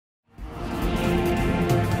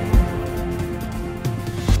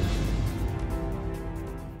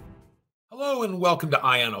Hello and welcome to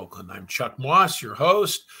Eye on Oakland. I'm Chuck Moss, your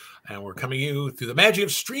host, and we're coming to you through the magic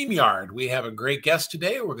of StreamYard. We have a great guest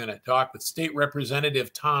today. We're going to talk with State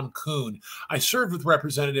Representative Tom Kuhn. I served with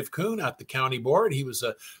Representative Kuhn at the county board. He was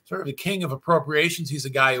a sort of a king of appropriations. He's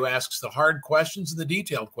a guy who asks the hard questions and the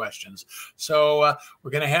detailed questions. So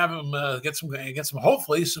we're going to have him get some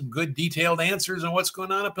hopefully some good detailed answers on what's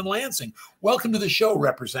going on up in Lansing. Welcome to the show,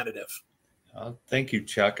 Representative. Thank you,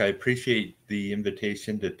 Chuck. I appreciate the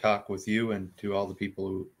invitation to talk with you and to all the people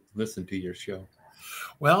who listen to your show.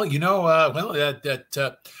 Well, you know,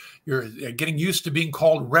 you're getting used to being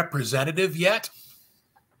called representative yet?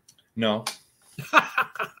 No.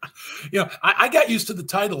 I got used to the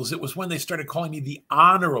titles. It was when they started calling me the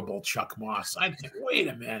Honorable Chuck Moss. I think, wait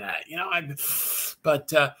a minute,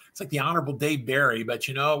 but it's like the Honorable Dave Barry, but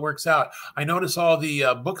it works out. I notice all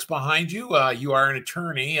the books behind you. You are an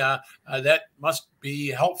attorney. That must be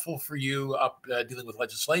helpful for you up dealing with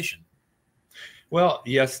legislation. Well,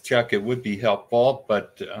 yes, Chuck, it would be helpful,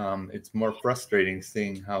 but it's more frustrating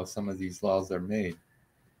seeing how some of these laws are made.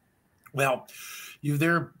 Well, you're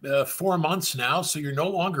there 4 months now, so you're no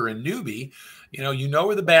longer a newbie. You know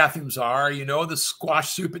where the bathrooms are. You know the squash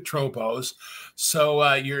soup at Tropo's.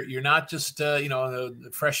 So you're not just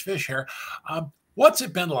the fresh fish here. What's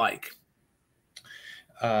it been like?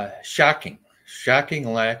 Shocking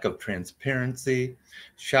lack of transparency,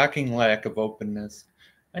 shocking lack of openness.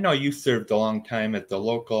 I know you served a long time at the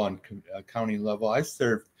local and county level. I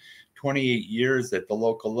served 28 years at the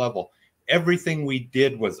local level. Everything we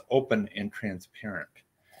did was open and transparent.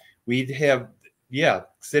 We'd have,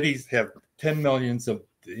 cities have 10 millions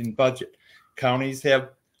in budget. Counties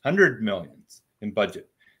have 100 millions in budget.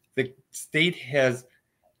 The state has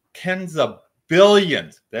tens of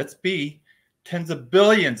billions, tens of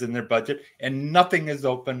billions in their budget, and nothing is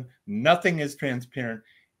open, nothing is transparent,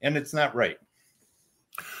 and it's not right.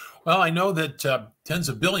 Well, I know that tens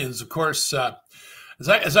of billions, of course,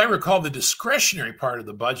 as I recall, the discretionary part of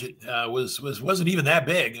the budget wasn't even that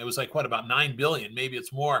big. It was like, about 9 billion? Maybe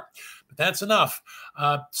it's more, but that's enough.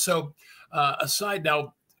 So aside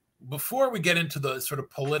now, before we get into the sort of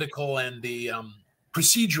political and the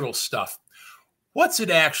procedural stuff, what's it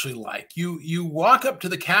actually like? You walk up to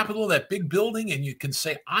the Capitol, that big building, and you can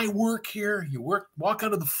say, I work here. You walk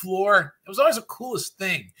onto the floor. It was always the coolest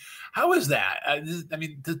thing. How is that?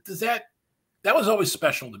 That was always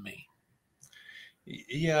special to me.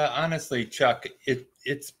 Yeah, honestly, Chuck,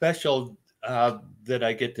 it's special that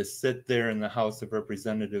I get to sit there in the House of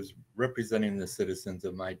Representatives representing the citizens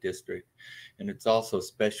of my district. And it's also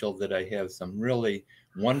special that I have some really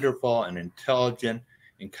wonderful and intelligent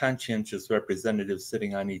and conscientious representatives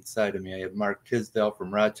sitting on each side of me. I have Mark Tisdale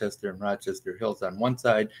from Rochester and Rochester Hills on one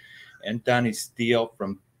side, and Donnie Steele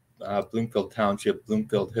from Bloomfield Township,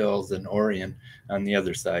 Bloomfield Hills, and Orion on the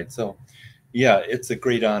other side. So, yeah, it's a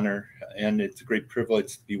great honor, and it's a great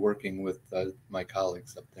privilege to be working with my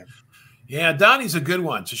colleagues up there. Yeah, Donnie's a good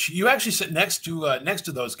one. So you actually sit next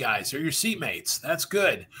to those guys. They're your seatmates. That's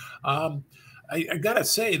good. I gotta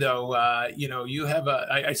say though, you have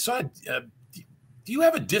I saw. Do you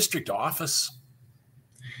have a district office?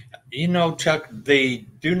 Chuck, they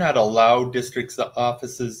do not allow district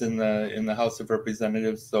offices in the House of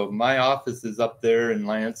Representatives. So my office is up there in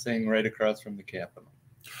Lansing, right across from the Capitol.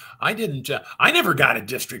 I never got a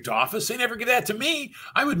district office. They never get that to me.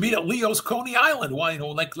 I would meet at Leo's Coney Island,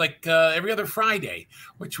 like every other Friday,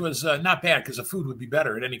 which was not bad because the food would be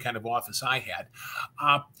better at any kind of office I had.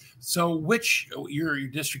 So your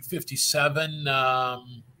District 57,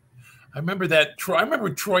 I remember that. I remember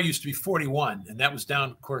Troy used to be 41, and that was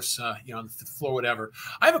down, of course, on the fifth floor, whatever.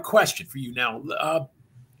 I have a question for you now.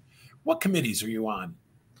 What committees are you on?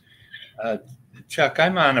 Chuck,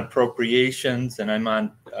 I'm on appropriations, and I'm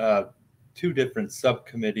on 2 different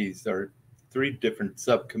subcommittees or 3 different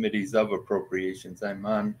subcommittees of appropriations. I'm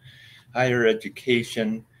on higher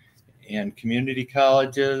education and community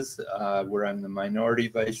colleges, where I'm the minority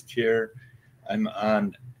vice chair. I'm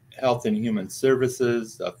on Health and Human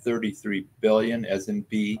Services, $33 billion, as in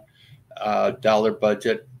B, dollar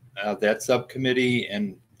budget. That subcommittee,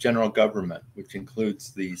 and general government, which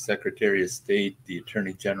includes the Secretary of State, the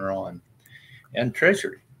Attorney General, and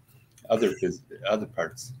Treasury, other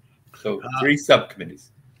parts. So 3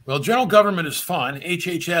 subcommittees. Well, general government is fun.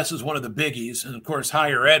 HHS is one of the biggies, and of course,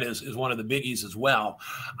 higher ed is one of the biggies as well.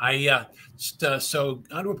 So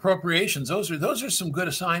onto appropriations. Those are some good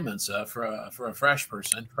assignments for a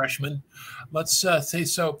freshman. Let's say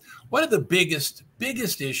so. What are the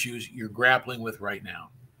biggest issues you're grappling with right now?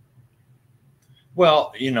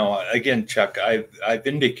 Well, again, Chuck, I've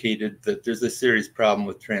indicated that there's a serious problem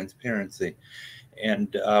with transparency,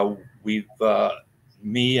 and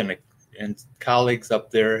me and and colleagues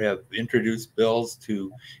up there have introduced bills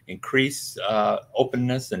to increase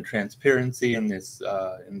openness and transparency in this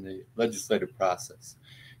in the legislative process.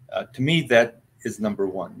 To me, that is number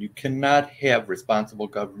one. You cannot have responsible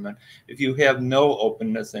government if you have no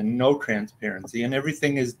openness and no transparency, and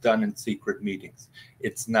everything is done in secret meetings.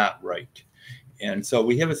 It's not right. And so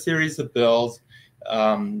we have a series of bills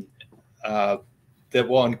that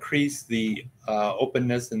will increase the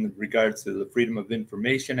openness in regards to the Freedom of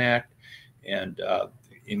Information Act, and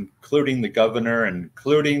including the governor and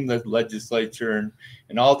including the legislature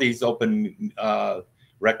and all these open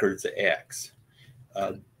records acts.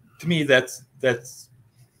 To me, that's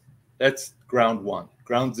ground one,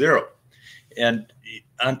 ground zero. And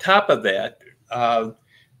on top of that,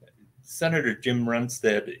 Senator Jim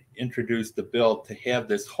Runstad introduced the bill to have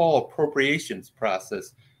this whole appropriations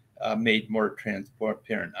process made more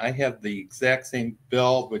transparent. I have the exact same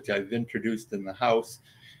bill, which I've introduced in the House.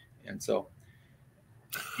 And so,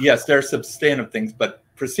 yes, there are substantive things, but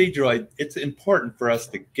procedurally, it's important for us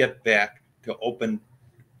to get back to open,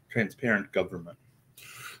 transparent government.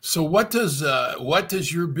 So what does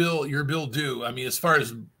your bill do? I mean, as far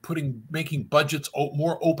as making budgets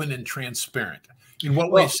more open and transparent, in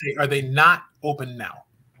what ways are they not open now?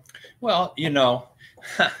 Well, you know,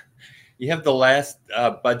 you have the last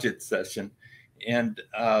budget session, and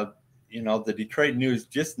you know, the Detroit News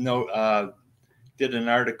just did an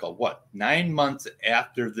article. 9 months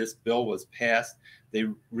after this bill was passed, they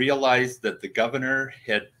realized that the governor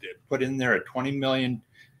had put in there a $20 million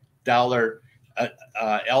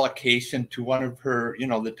allocation to one of her, you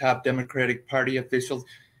know, the top Democratic Party officials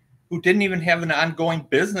who didn't even have an ongoing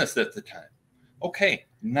business at the time. Okay,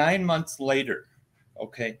 9 months later.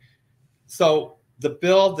 Okay, so the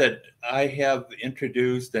bill that I have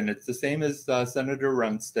introduced, and it's the same as Senator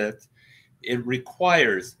Runstad's, it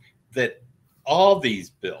requires that all these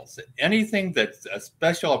bills, anything that's a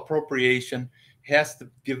special appropriation, has to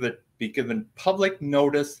be given public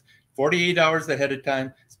notice 48 hours ahead of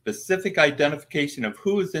time, specific identification of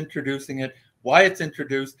who is introducing it, why it's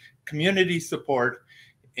introduced, community support,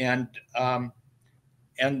 and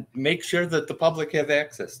make sure that the public have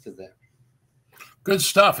access to that. Good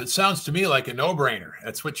stuff. It sounds to me like a no-brainer.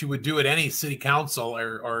 That's what you would do at any city council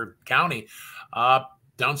or county.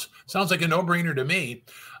 Sounds like a no-brainer to me.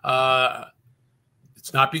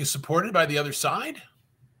 It's not being supported by the other side?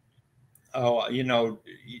 Oh, you know,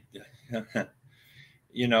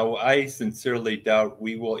 I sincerely doubt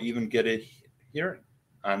we will even get a hearing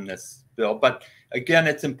on this bill. But again,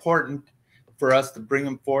 it's important for us to bring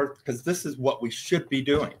them forth because this is what we should be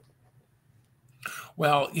doing.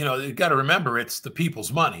 Well, you know, you got to remember it's the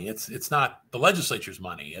people's money. It's not the legislature's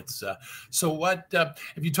money. It's so what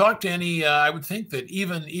if you talk to any? I would think that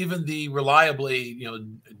even the reliably, you know,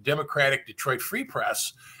 Democratic Detroit Free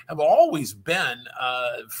Press have always been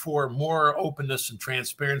for more openness and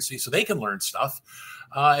transparency, so they can learn stuff.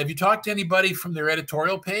 Have you talked to anybody from their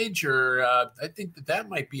editorial page? Or I think that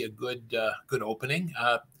might be a good opening.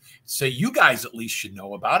 Say you guys at least should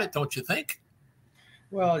know about it, don't you think?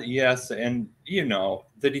 Well, yes. And, you know,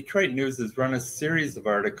 the Detroit News has run a series of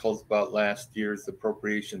articles about last year's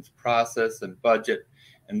appropriations process and budget.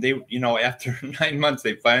 And they, you know, after 9 months,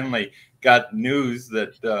 they finally got news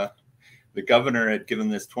that the governor had given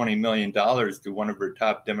this $20 million to one of her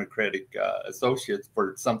top Democratic associates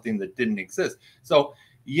for something that didn't exist. So,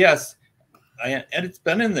 yes, and it's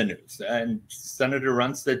been in the news. And Senator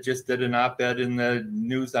Runstad just did an op-ed in the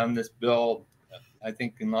news on this bill, I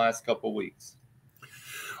think, in the last couple of weeks.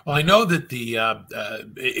 Well, I know that the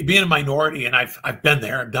being a minority, and I've been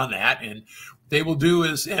there, I've done that, and they will do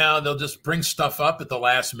is, you know, they'll just bring stuff up at the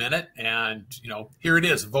last minute, and, you know, here it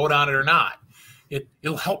is, vote on it or not.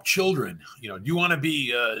 It'll help children. You know, do you want to be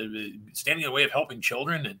standing in the way of helping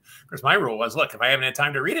children? And of course, my rule was, look, if I haven't had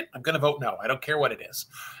time to read it, I'm going to vote no. I don't care what it is.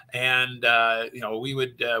 And you know, we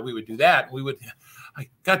would do that. I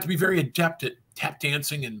got to be very adept at tap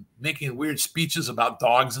dancing and making weird speeches about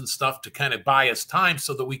dogs and stuff to kind of buy us time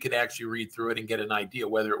so that we could actually read through it and get an idea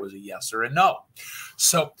whether it was a yes or a no.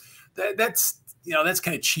 So that's, you know, that's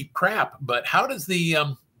kind of cheap crap. But how does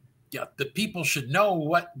the people should know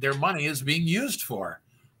what their money is being used for?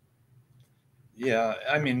 Yeah,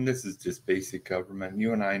 I mean, this is just basic government.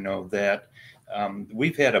 You and I know that.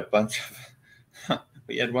 We've had a bunch of,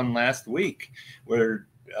 we had one last week where,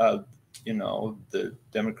 you know, the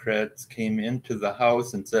Democrats came into the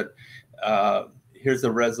House and said, here's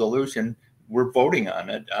a resolution. We're voting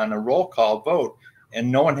on it on a roll call vote.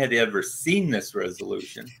 And no one had ever seen this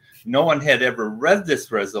resolution. No one had ever read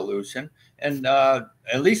this resolution. And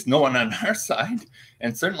at least no one on our side,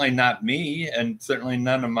 and certainly not me, and certainly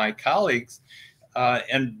none of my colleagues.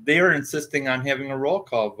 and they are insisting on having a roll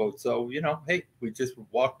call vote. So, hey, we just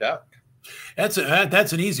walked out. That's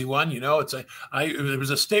an easy one. There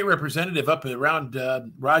was a state representative up around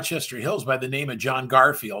Rochester Hills by the name of John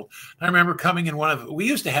Garfield. I remember coming in we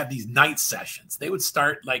used to have these night sessions. They would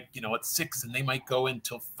start at 6 and they might go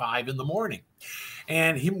until 5 in the morning.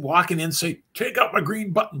 And him walking in say, "Take out my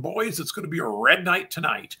green button, boys. It's going to be a red night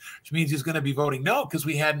tonight," which means he's going to be voting no because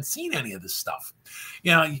we hadn't seen any of this stuff.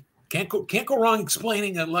 Can't go wrong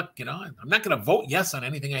explaining that, look, I'm not going to vote yes on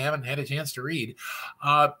anything I haven't had a chance to read.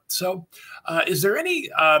 So is there any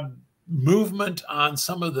movement on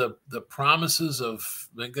some of the promises of,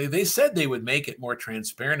 they said they would make it more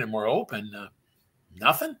transparent and more open?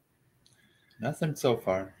 Nothing? Nothing so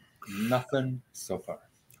far. Nothing so far.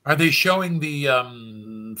 Are they showing the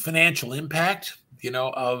financial impact,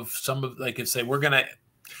 of some of, like, say we're going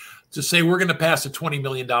to pass a $20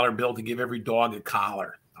 million bill to give every dog a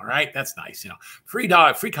collar. All right, that's nice. Free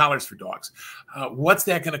collars for dogs. What's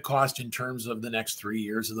that going to cost in terms of the next 3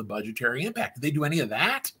 years of the budgetary impact? Did they do any of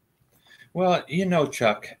that? Well,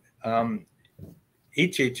 Chuck,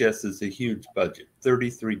 HHS is a huge budget,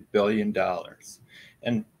 $33 billion.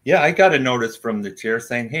 And yeah, I got a notice from the chair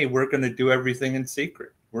saying, hey, we're going to do everything in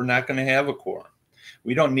secret. We're not going to have a quorum.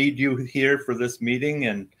 We don't need you here for this meeting.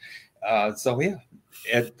 And so, yeah,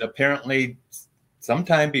 apparently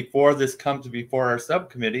sometime before this comes before our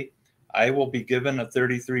subcommittee, I will be given a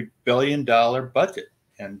 $33 billion budget.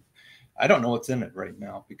 And I don't know what's in it right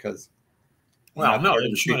now because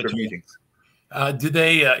secret meetings. Did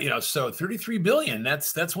they, so $33 billion,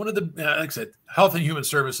 that's one of the, like I said, Health and Human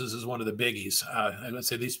Services is one of the biggies. I would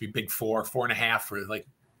say these would be big 4.5 for like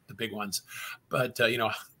the big ones, but,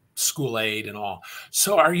 school aid and all.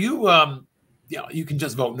 So are you, you can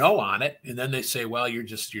just vote no on it. And then they say, well, you're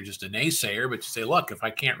just a naysayer, but you say, look, if I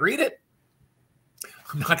can't read it,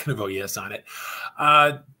 I'm not going to vote yes on it.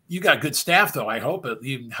 You got good staff, though, I hope.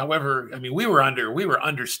 However, we were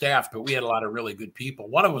understaffed, but we had a lot of really good people.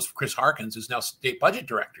 One of them was Chris Harkins, who's now state budget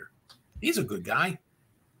director. He's a good guy.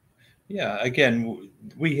 Yeah, again,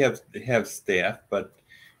 we have staff, but,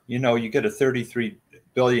 you get a $33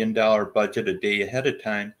 billion budget a day ahead of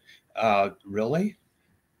time. Really?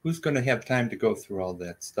 Who's going to have time to go through all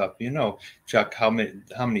that stuff? Chuck, how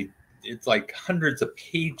many, it's like hundreds of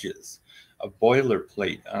pages of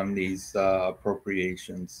boilerplate on these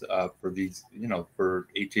appropriations for these, for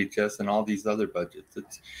HHS and all these other budgets.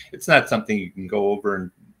 It's not something you can go over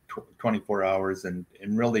in 24 hours and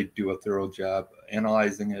really do a thorough job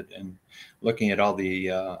analyzing it and looking at all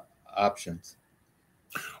the options.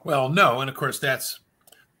 Well, no. And of course, that's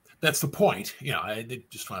the point. I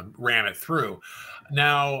just want to ram it through.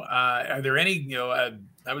 Now, are there any,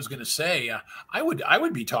 I was going to say, I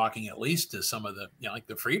would be talking at least to some of the, like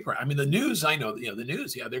the free press. The news, I know, the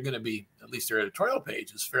news, they're going to be, at least their editorial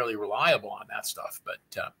page is fairly reliable on that stuff. But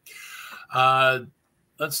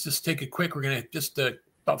let's just take a quick, we're going to just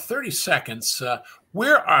about 30 seconds.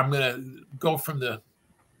 Where I'm going to go from the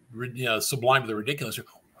sublime to the ridiculous.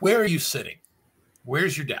 Where are you sitting?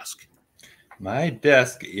 Where's your desk? My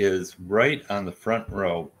desk is right on the front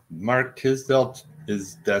row. Mark Tisdale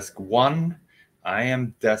is desk 1. I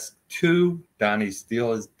am desk 2. Donnie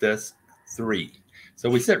Steele is desk 3.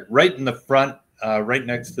 So we sit right in the front, right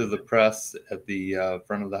next to the press at the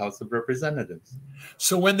front of the House of Representatives.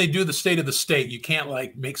 So when they do the State of the State, you can't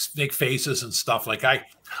like make faces and stuff. Like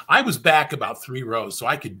I was back about 3 rows, so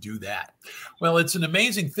I could do that. Well, it's an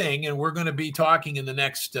amazing thing, and we're going to be talking in the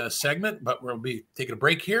next segment, but we'll be taking a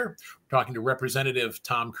break here. We're talking to Representative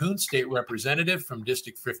Tom Kuhn, State Representative from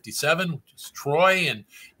District 57, which is Troy, and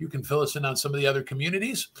you can fill us in on some of the other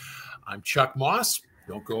communities. I'm Chuck Moss.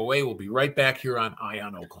 Don't go away. We'll be right back here on Eye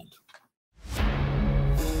on Oakland.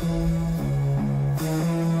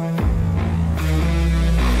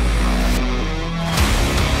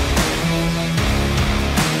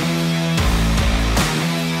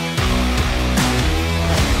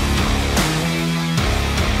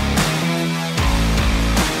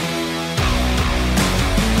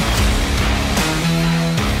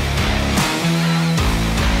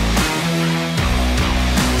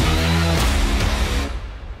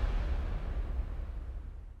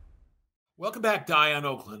 Welcome back to Eye on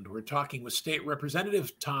Oakland. We're talking with State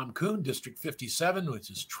Representative Tom Kuhn, District 57, which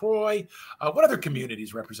is Troy. What other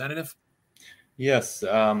communities, Representative? Yes,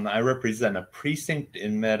 I represent a precinct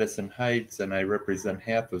in Madison Heights, and I represent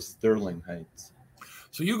half of Sterling Heights.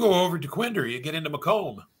 So you go over to Quinder, you get into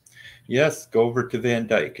Macomb. Yes, go over to Van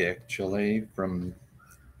Dyke, actually.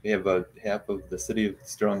 We have a half of the city of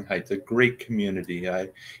Sterling Heights, a great community. I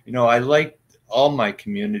liked all my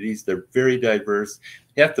communities. They're very diverse.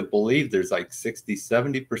 You have to believe there's like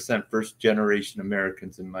 60-70% first generation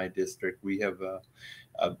Americans in my district. We have a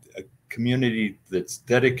community that's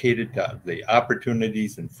dedicated to the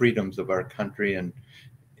opportunities and freedoms of our country, and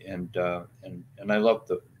I love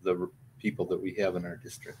the people that we have in our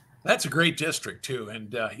district. That's a great district too,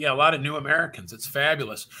 and yeah, a lot of new Americans. It's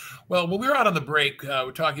fabulous. Well, when we were out on the break,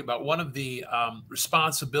 we're talking about one of the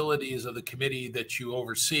responsibilities of the committee that you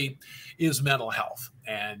oversee is mental health,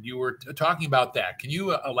 and you were talking about that. Can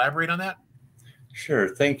you elaborate on that?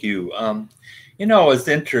 Sure, thank you. It's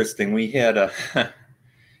interesting. We had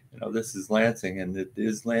this is Lansing, and it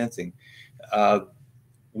is Lansing.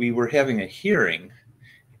 We were having a hearing,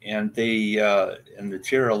 and the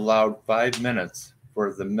chair allowed 5 minutes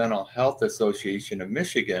for the Mental Health Association of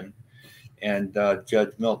Michigan and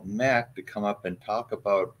Judge Milton Mack to come up and talk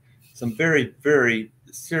about some very, very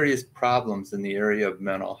serious problems in the area of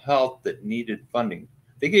mental health that needed funding.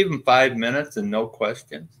 They gave him 5 minutes and no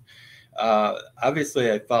questions. Obviously,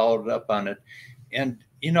 I followed up on it. And,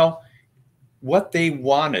 what they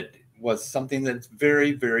wanted was something that's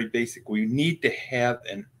very, very basic. We need to have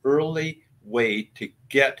an early way to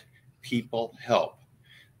get people help.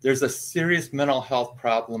 There's a serious mental health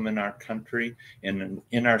problem in our country and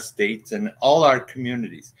in our states and all our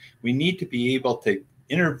communities. We need to be able to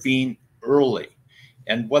intervene early.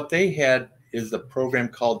 And what they had is a program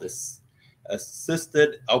called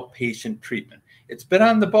assisted outpatient treatment. It's been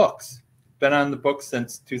on the books. Been on the books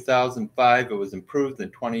since 2005. It was improved in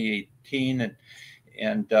 2018, and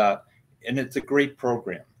it's a great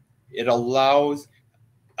program. It allows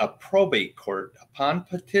a probate court, upon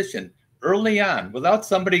petition, early on, without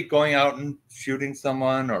somebody going out and shooting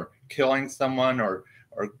someone or killing someone or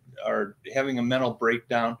having a mental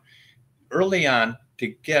breakdown, early on to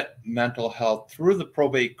get mental health through the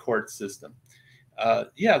probate court system.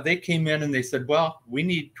 They came in and they said, well, we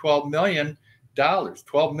need $12 million.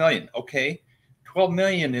 12 million. Okay. 12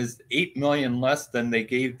 million is 8 million less than they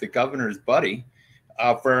gave the governor's buddy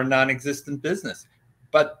for a non-existent business.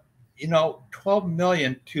 But, 12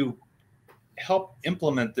 million to help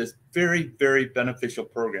implement this very, very beneficial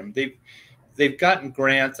program. They've gotten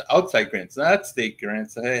grants, outside grants, not state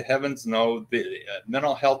grants. Heavens no, the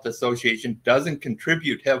Mental Health Association doesn't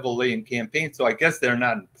contribute heavily in campaigns, so I guess they're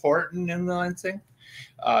not important in Lansing.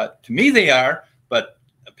 To me, they are, but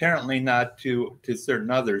apparently not to certain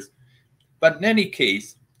others. But in any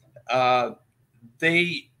case,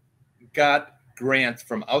 they got grants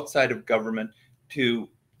from outside of government to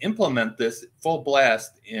implement this full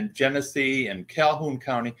blast in Genesee and Calhoun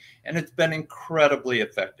County, and it's been incredibly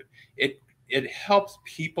effective. It helps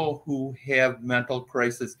people who have mental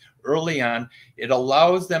crisis early on. It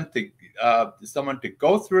allows them someone to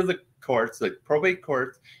go through the courts, the probate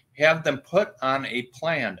courts, have them put on a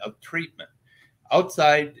plan of treatment,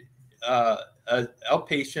 outside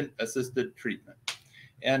outpatient assisted treatment.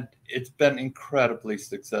 And it's been incredibly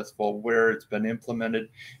successful where it's been implemented.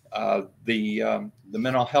 The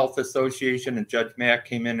Mental Health Association and Judge Mack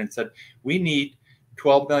came in and said, we need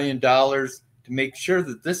 $12 million to make sure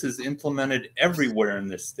that this is implemented everywhere in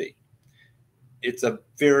this state. It's a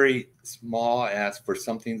very small ask for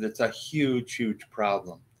something that's a huge, huge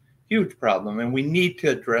problem. And we need to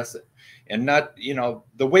address it. And not,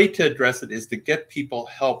 the way to address it is to get people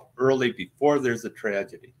help early before there's a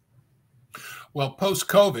tragedy. Well,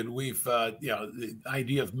 post-COVID, we've, the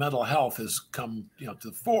idea of mental health has come, to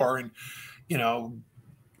the fore, and,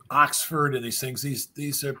 Oxford and these things,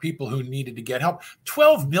 these are people who needed to get help.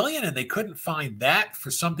 12 million, and they couldn't find that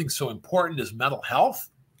for something so important as mental health.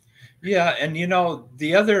 Yeah. And,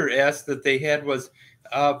 the other ask that they had was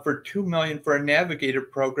for $2 million for a navigator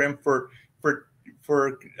program for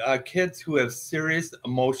kids who have serious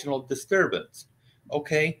emotional disturbance.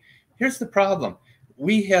 Okay. Here's the problem.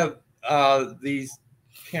 We have these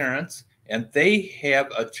parents, and they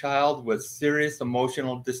have a child with serious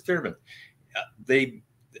emotional disturbance. They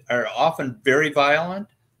are often very violent,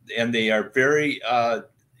 and they are very,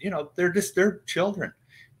 they're disturbed children,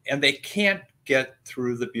 and they can't get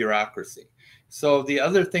through the bureaucracy. So the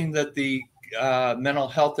other thing that the Mental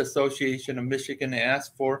Health Association of Michigan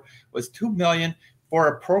asked for was $2 million for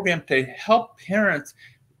a program to help parents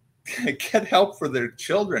get help for their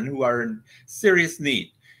children who are in serious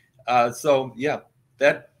need. And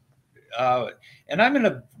I'm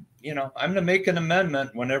going to make an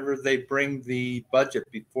amendment whenever they bring the budget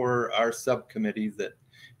before our subcommittee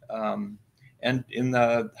and in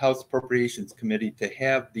the House Appropriations Committee to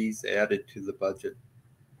have these added to the budget.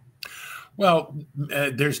 Well,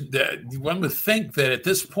 one would think that at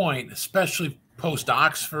this point, especially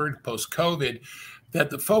post-Oxford, post-COVID, that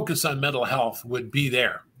the focus on mental health would be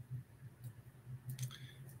there.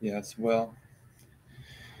 Yes, well,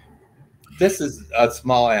 this is a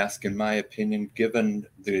small ask, in my opinion, given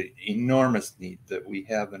the enormous need that we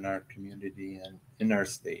have in our community and in our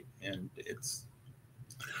state. And it's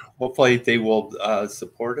hopefully they will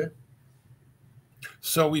support it.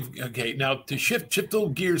 So okay, now to shift little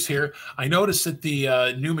gears here, I noticed that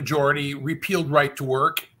the new majority repealed right to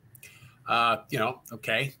work.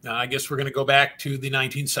 Okay, I guess we're going to go back to the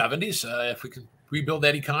 1970s. If we can rebuild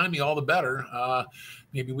that economy, all the better.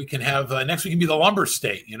 Maybe we can have next. We can be the lumber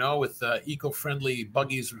state, with eco-friendly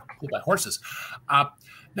buggies pulled by horses.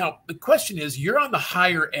 Now the question is, you're on the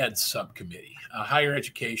higher ed subcommittee, higher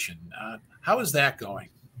education. How is that going?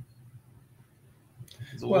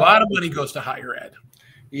 A lot of money goes to higher ed.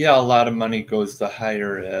 Yeah, a lot of money goes to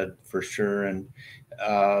higher ed for sure, and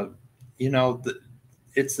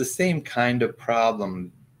it's the same kind of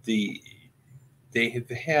problem. They have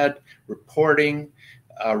had reporting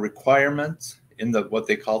requirements in what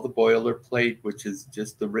they call the boilerplate, which is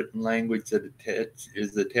just the written language that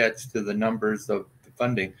is attached to the numbers of the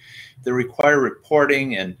funding. They require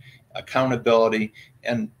reporting and accountability,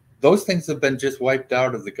 and those things have been just wiped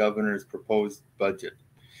out of the governor's proposed budget.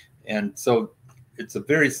 And so it's a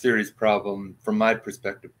very serious problem from my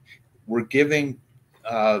perspective. We're giving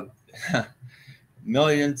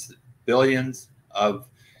millions, billions of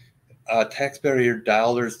taxpayer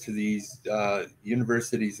dollars to these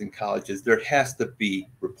universities and colleges. There has to be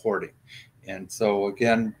reporting. And so,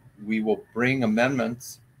 again, we will bring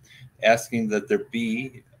amendments asking that there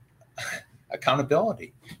be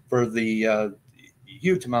accountability for the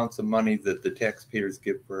huge amounts of money that the taxpayers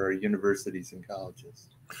give for our universities and colleges.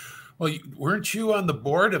 Well, weren't you on the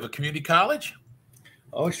board of a community college?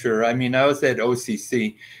 Oh, sure. I mean, I was at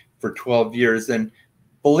OCC for 12 years, and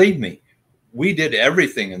believe me, we did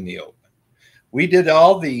everything in the open. We did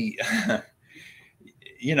all the,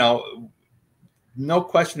 no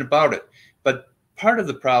question about it. But part of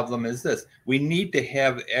the problem is this: we need to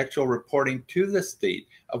have actual reporting to the state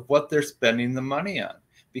of what they're spending the money on,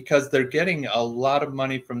 because they're getting a lot of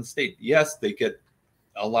money from the state. Yes, they get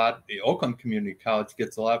a lot. The Oakland Community College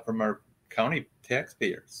gets a lot from our county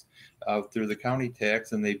taxpayers through the county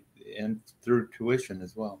tax, and through tuition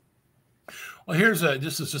as well. Well,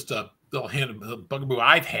 this is just a little hand of the bugaboo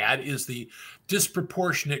I've had, is the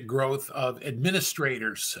disproportionate growth of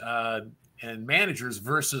administrators and managers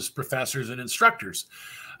versus professors and instructors,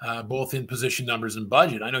 both in position numbers and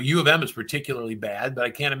budget. I know U of M is particularly bad, but I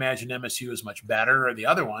can't imagine MSU is much better, or the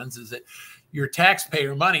other ones. Is that your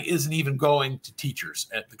taxpayer money isn't even going to teachers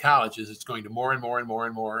at the colleges. It's going to more and more and more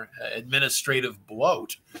and more administrative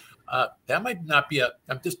bloat. That might not be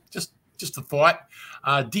just a thought.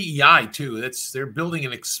 DEI too. They're building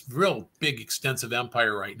a real big, extensive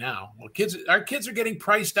empire right now. Well, our kids are getting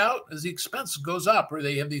priced out as the expense goes up, or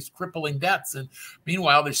they have these crippling debts, and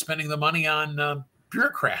meanwhile they're spending the money on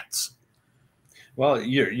bureaucrats. Well,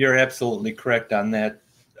 you're absolutely correct on that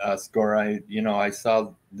score. I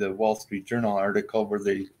saw the Wall Street Journal article where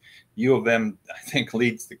the U of M, I think,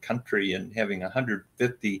 leads the country in having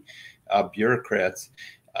 150 bureaucrats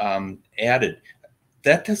added.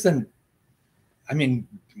 That doesn't. I mean,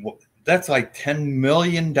 that's like $10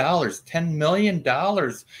 million. $10 million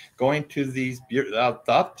going to these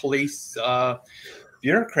thought police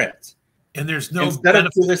bureaucrats, and there's no instead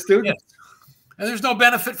of to the students. Yes. And there's no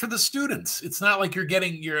benefit for the students. It's not like you're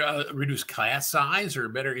getting your reduced class size or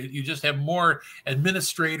better. You just have more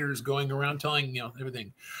administrators going around telling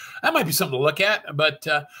everything. That might be something to look at. But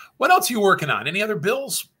what else are you working on? Any other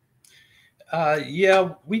bills?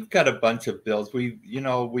 Yeah, we've got a bunch of bills.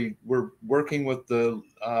 We're working with the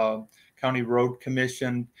County Road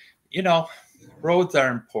Commission. Roads are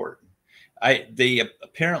important. They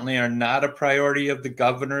apparently are not a priority of the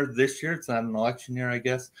governor this year. It's not an election year, I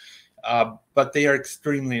guess. But they are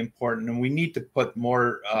extremely important, and we need to put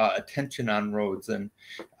more attention on roads. And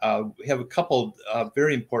we have a couple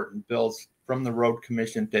very important bills from the Road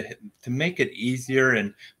Commission to make it easier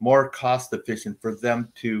and more cost efficient for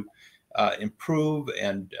them to improve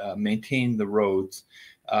and maintain the roads.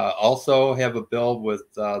 Also have a bill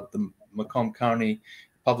with the Macomb County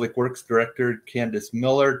Public Works Director, Candace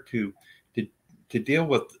Miller, to deal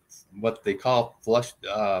with what they call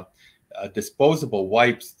disposable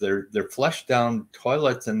wipes. They're flush down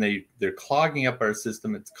toilets, and they're clogging up our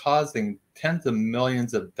system. It's causing tens of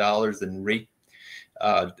millions of dollars in rate,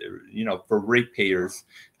 for ratepayers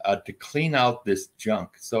to clean out this junk.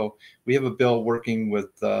 So we have a bill working with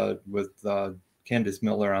Candace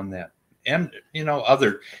Miller on that, and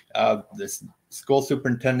other the school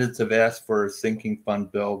superintendents have asked for a sinking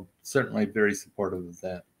fund bill. Certainly very supportive of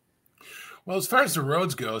that. Well, as far as the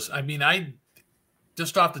roads goes, I mean,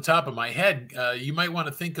 just off the top of my head, you might want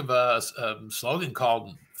to think of a slogan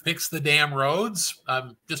called "Fix the Damn Roads."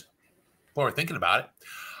 Just while we're thinking about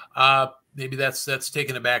it, maybe that's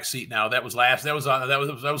taking a back seat now. That was last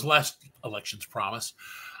election's promise.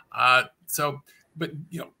 But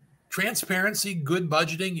transparency, good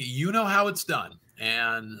budgeting. You know how it's done,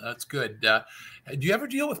 and that's good. Do you ever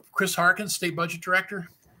deal with Chris Harkins, state budget director?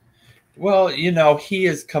 Well, he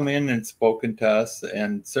has come in and spoken to us,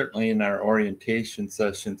 and certainly in our orientation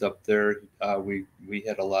sessions up there, we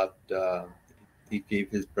had a lot. He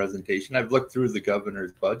gave his presentation. I've looked through the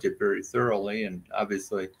governor's budget very thoroughly, and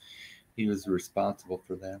obviously, he was responsible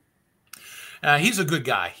for that. He's a good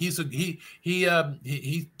guy. He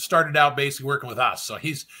started out basically working with us, so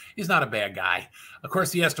he's not a bad guy. Of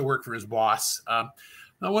course, he has to work for his boss. Now,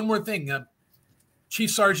 one more thing. Chief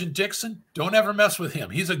Sergeant Dixon, don't ever mess with him.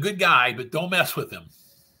 He's a good guy, but don't mess with him.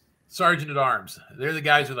 Sergeant at Arms. They're the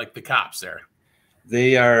guys who are like the cops there.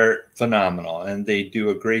 They are phenomenal, and they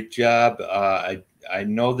do a great job. I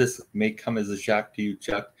know this may come as a shock to you,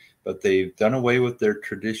 Chuck, but they've done away with their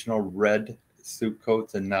traditional red suit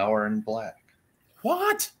coats and now are in black.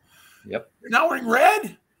 What? Yep. They're now wearing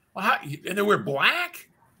red? Well, and they wear black?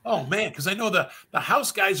 Oh, man, because I know the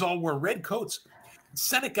House guys all wear red coats.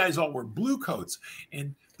 Senate guys all wore blue coats,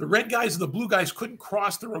 and the red guys and the blue guys couldn't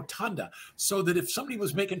cross the rotunda, so that if somebody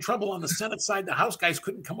was making trouble on the Senate side, the House guys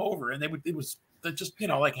couldn't come over, and it was just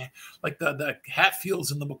like the Hatfields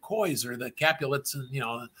and the McCoys or the Capulets and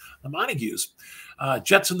the Montagues,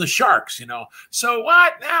 Jets and the Sharks. So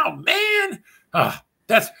what now, man?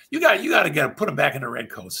 That's you got to put them back in the red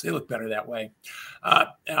coats. They look better that way.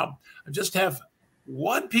 Now I just have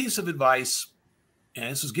one piece of advice. And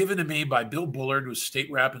this was given to me by Bill Bullard, who was state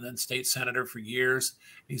rep and then state senator for years.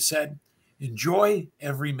 He said, enjoy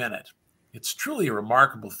every minute. It's truly a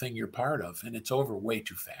remarkable thing you're part of, and it's over way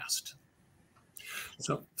too fast.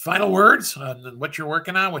 So final words on what you're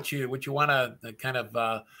working on, what you want to kind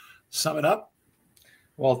of sum it up?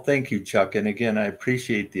 Well, thank you, Chuck. And again, I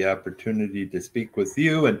appreciate the opportunity to speak with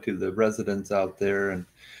you and to the residents out there. And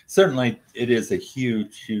certainly it is a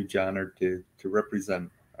huge, huge honor to represent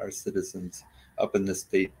our citizens up in the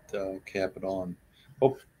state capitol, and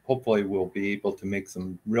hopefully we'll be able to make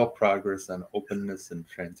some real progress on openness and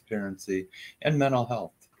transparency and mental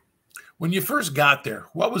health. When you first got there,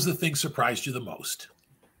 what was the thing surprised you the most?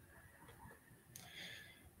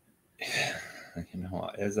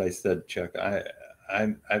 As I said, Chuck,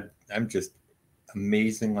 I'm just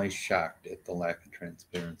amazingly shocked at the lack of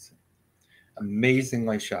transparency.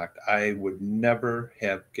 Amazingly shocked. I would never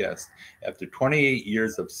have guessed, after 28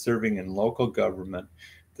 years of serving in local government,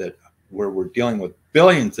 that where we're dealing with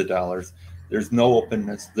billions of dollars, there's no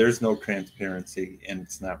openness, there's no transparency, and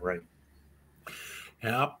it's not right.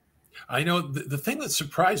 Yeah, I know the thing that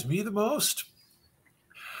surprised me the most,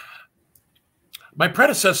 my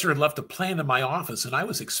predecessor had left a plant in my office, and I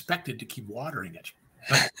was expected to keep watering it.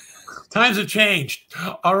 Times have changed.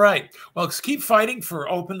 All right. Well, let's keep fighting for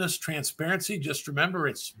openness, transparency. Just remember,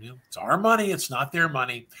 it's our money. It's not their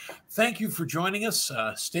money. Thank you for joining us,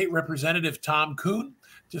 State Representative Tom Kuhn,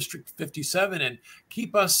 District 57, and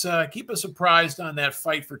keep us apprised on that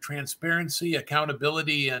fight for transparency,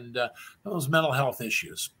 accountability, and those mental health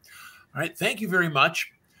issues. All right. Thank you very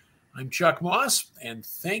much. I'm Chuck Moss, and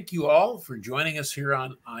thank you all for joining us here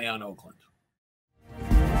on Eye on Oakland.